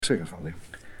Sveikas, Valdai.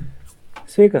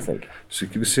 Sveikas, Algi.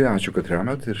 Sveiki visi, ačiū, kad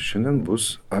remiat ir šiandien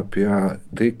bus apie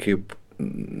tai, kaip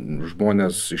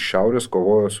žmonės iš šiaurės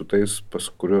kovoja su tais,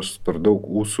 pas kurios per daug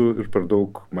ūsų ir per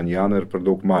daug manjana ir per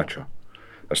daug mačio.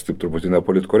 Aš taip truputį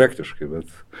nepolitkorektiškai,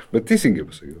 bet teisingai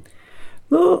pasakiau.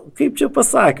 Nu, kaip čia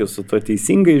pasakius, su to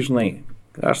teisingai, žinai,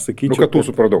 aš sakyčiau... Kad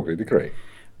ūsų per daug, tai tikrai.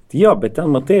 Jo, bet ten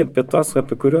matai, apie tos,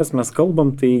 apie kuriuos mes kalbam,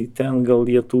 tai ten gal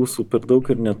jie tų ūsų per daug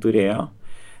ir neturėjo,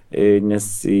 nes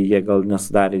jie gal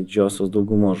nesudarė didžiosios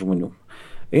daugumos žmonių.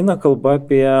 Eina kalba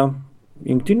apie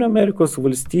Jungtinių Amerikos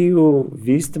valstijų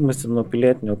vystymasi nuo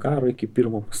pilietinio karo iki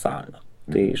Pirmojo pasaulinio.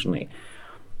 Tai, žinai,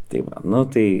 tai va, nu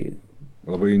tai...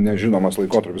 Labai nežinomas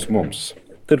laikotarpis mums.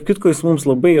 Tarp kitko, jis mums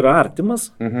labai yra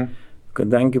artimas,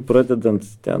 kadangi pradedant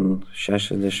ten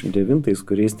 69,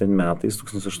 kuriais ten metais,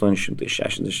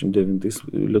 1869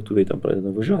 lietuviai ten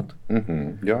pradeda važiuoti.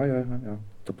 Ja.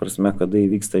 Ta prasme, kada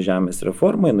įvyksta žemės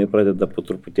reforma, jinai pradeda po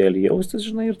truputėlį jaustis,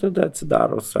 žinai, ir tada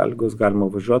atsidaro sąlygos, galima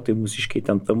važiuoti, tai mūsiškiai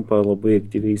ten tampa labai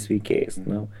aktyviais veikėjais.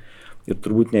 Na. Ir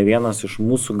turbūt ne vienas iš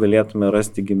mūsų galėtume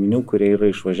rasti giminių, kurie yra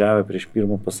išvažiavę prieš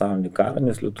Pirmą pasaulinį karą,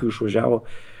 nes lietuvių išvažiavo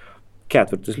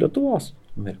 1/4 Lietuvos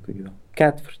Amerikoje gyveno.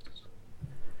 1/4.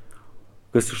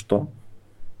 Kas iš to?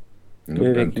 Nu,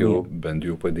 bent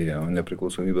jau padėjo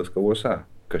nepriklausomybės kovose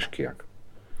kažkiek.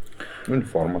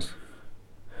 Uniformas.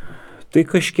 Tai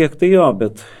kažkiek tai jo,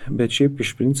 bet šiaip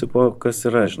iš principo, kas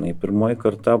yra, žinai, pirmoji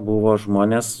karta buvo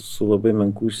žmonės su labai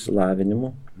menku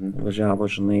išsilavinimu, važiavo,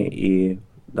 žinai, į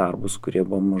darbus, kurie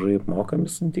buvo mažai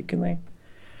apmokami santykinai.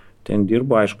 Ten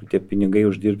dirbo, aišku, tie pinigai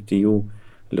uždirbti jų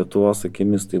Lietuvos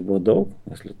akimis tai buvo daug,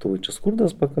 nes Lietuvai čia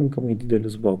skurdas pakankamai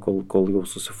didelis buvo, kol jau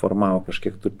susiformavo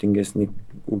kažkiek turtingesni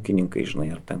ūkininkai,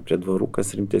 žinai, ar ten prie dvarų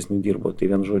kas rimtesnių dirbo, tai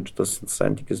vien žodžiu tas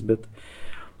santykis, bet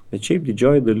šiaip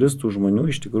didžioji dalis tų žmonių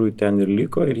iš tikrųjų ten ir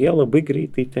liko ir jie labai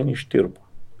greitai ten ištirpo.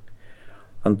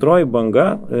 Antroji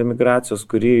banga emigracijos,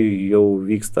 kuri jau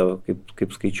vyksta, kaip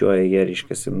skaičiuoja jie,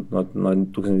 reiškiasi, nuo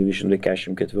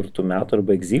 1944 metų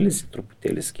arba egzilis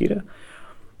truputėlį skiria,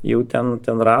 jau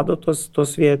ten rado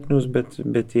tos vietinius,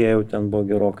 bet jie jau ten buvo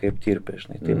gerokai aptirpę,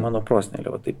 žinai. Tai mano prosnelė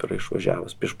taip yra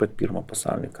išvažiavus prieš pat Pirmą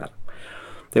pasaulinį karą.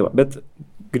 Tai va, bet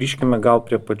grįžkime gal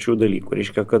prie pačių dalykų.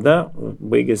 Reiškia, kada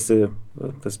baigėsi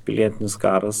tas pilietinis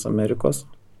karas Amerikos,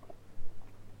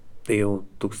 tai jau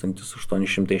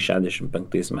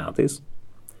 1865 metais,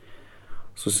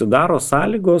 susidaro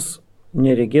sąlygos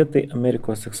neregėtai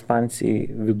Amerikos ekspansijai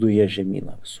viduje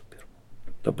žemyną visų pirma.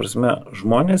 Ta prasme,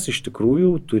 žmonės iš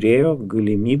tikrųjų turėjo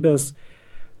galimybės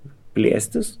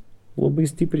plėstis labai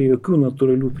stipriai, jokių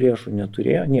natūralių priešų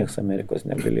neturėjo, nieks Amerikos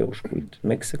negalėjo užpulti.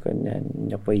 Meksika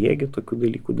nepajėgė tokių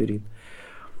dalykų daryti.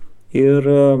 Ir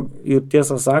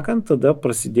tiesą sakant, tada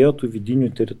prasidėjo tų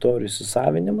vidinių teritorijų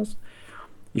įsisavinimas.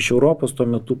 Iš Europos tuo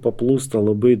metu paplūsta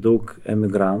labai daug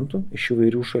emigrantų iš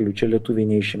įvairių šalių, čia lietuviai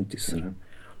neišimtis yra.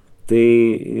 Tai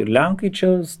ir Lenkai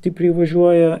čia stipriai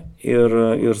važiuoja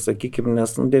ir sakykime,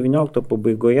 nes 19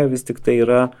 pabaigoje vis tik tai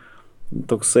yra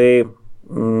toksai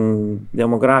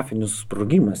demografinis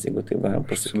sprogimas, jeigu taip galim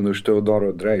pasakyti. Prisimenu iš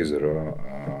Teodoro Dreiserio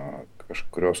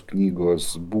kažkurios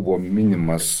knygos buvo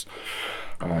minimas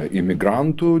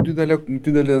imigrantų didelė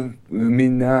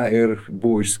minia ir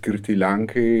buvo išskirti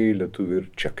Lenkai, lietuviai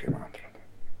ir čekai, man atrodo.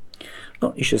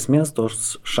 Nu, iš esmės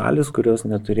tos šalis, kurios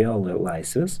neturėjo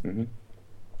laisvės,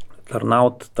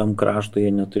 tarnaut tam kraštui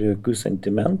jie neturėjo jokių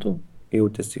sentimentų,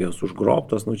 jautėsi jos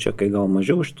užgrobtos, čekai gal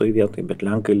mažiau šitoj vietoj, bet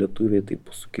Lenkai, lietuviai tai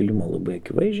po sukilimo labai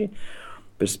akivaizdžiai.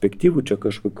 Perspektyvų čia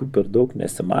kažkokių per daug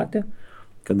nesimatė,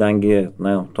 kadangi,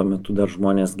 tuo metu dar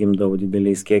žmonės gimdavo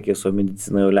dideliais kiekiais, o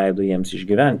medicina jau leido jiems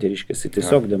išgyventi, reiškiasi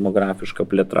tiesiog demografiška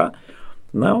plėtra.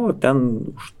 O ten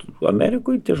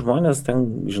Amerikoje tie žmonės ten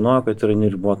žinojo, kad yra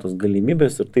neribotos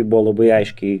galimybės ir tai buvo labai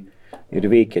aiškiai ir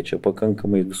veikia čia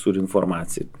pakankamai visur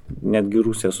informacija. Netgi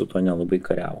Rusija su to nelabai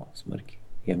kariavo smarkiai.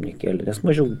 Jiem nekėlė, nes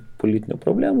mažiau politinių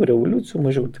problemų, revoliucijų,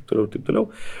 mažiau taip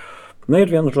toliau. Na ir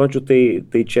vienu žodžiu,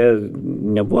 tai čia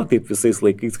nebuvo taip visais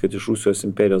laikais, kad iš Rusijos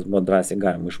imperijos buvo drąsiai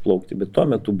galima išplaukti, bet tuo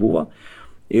metu buvo.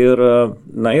 Ir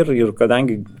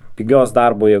kadangi pigios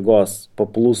darbo jėgos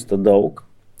paplūsta daug,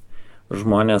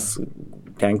 žmonės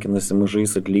tenkinasi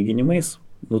mažais atlyginimais,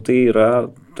 tai yra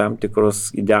tam tikros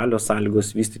idealios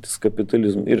sąlygos vystytis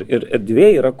kapitalizmui. Ir erdvė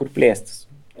yra kur plėstis.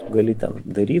 Gali ten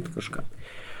daryti kažką.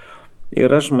 Ir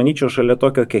aš manyčiau, šalia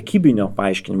tokio kiekybinio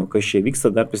paaiškinimo, kas čia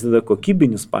vyksta, dar prisideda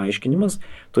kokybinis paaiškinimas,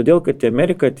 todėl kad į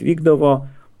Ameriką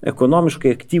atvykdavo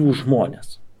ekonomiškai aktyvų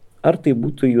žmonės. Ar tai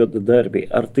būtų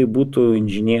juodadarbiai, ar tai būtų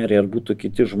inžinieriai, ar būtų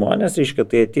kiti žmonės, reiškia,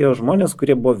 tai atėjo žmonės,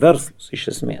 kurie buvo verslus iš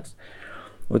esmės.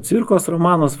 O Cvirkos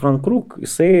romanas Frankruk,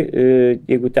 jisai,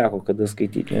 jeigu teko kada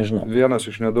skaityti, nežinau. Vienas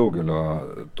iš nedaugelio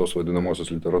tos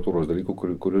vadinamosios literatūros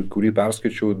dalykų, kurį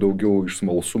perskaičiau daugiau iš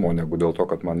smalsumo, negu dėl to,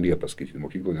 kad man liepia skaityti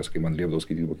mokyklą, nes kai man liepdavo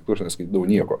skaityti mokyklą, aš neskaitydavau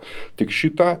nieko. Tik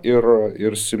šitą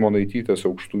ir Simonaitytės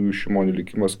Aukštųjų Šimonių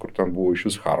likimas, kur ten buvo iš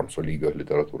vis Harmso lygio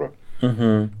literatūra.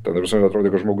 Ten visai atrodė,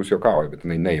 kad žmogus juokavo, bet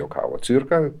jinai nejokavo.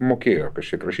 Cvirka mokėjo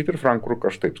kažkiek rašyti ir Frankruk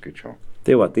aš taip skaičiau.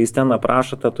 Tai va, tai jis ten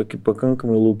aprašo tą tokį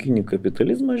pakankamai laukinį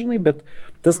kapitalizmą, žinai, bet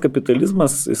tas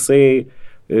kapitalizmas, jisai,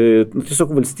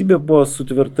 tiesiog valstybė buvo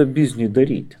sutverta bizniui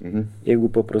daryti,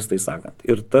 jeigu paprastai sakant.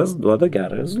 Ir tas duoda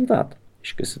gerą rezultatą.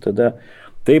 Iškasi tada,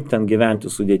 taip ten gyventi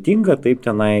sudėtinga, taip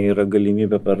tenai yra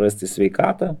galimybė prarasti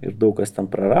sveikatą ir daug kas ten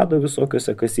prarado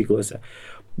visokiose kasyklose.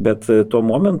 Bet tuo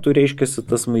momentu, reiškiasi,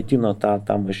 tas maitino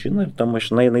tą mašiną ir ta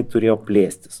mašina jinai turėjo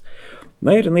plėstis.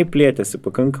 Na ir jinai plėtėsi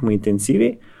pakankamai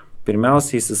intensyviai,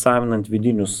 pirmiausiai įsisavinant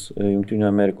vidinius Jungtinių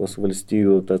Amerikos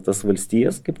valstijų, tas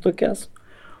valstijas kaip tokias.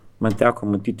 Man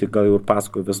teko matyti, gal jau ir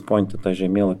paskui West Point'e tą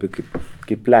žemėlapį,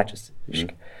 kaip plečiasi.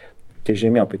 Tie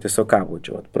žemėlapiai tiesiog kabo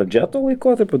čia. Pradžia to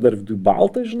laikotarpio, dar vidui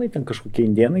balta, žinai, ten kažkokie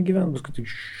indėnai gyvena,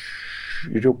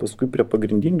 ir jau paskui prie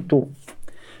pagrindinių tų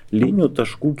linijų,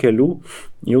 taškų, kelių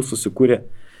jau susikūrė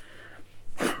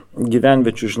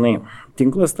gyvenviečių, žinai,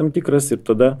 tinklas tam tikras ir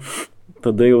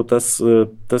tada jau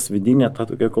tas vidinė ta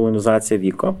tokia kolonizacija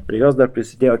vyko. Prie jos dar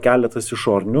prisidėjo keletas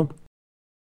išorinių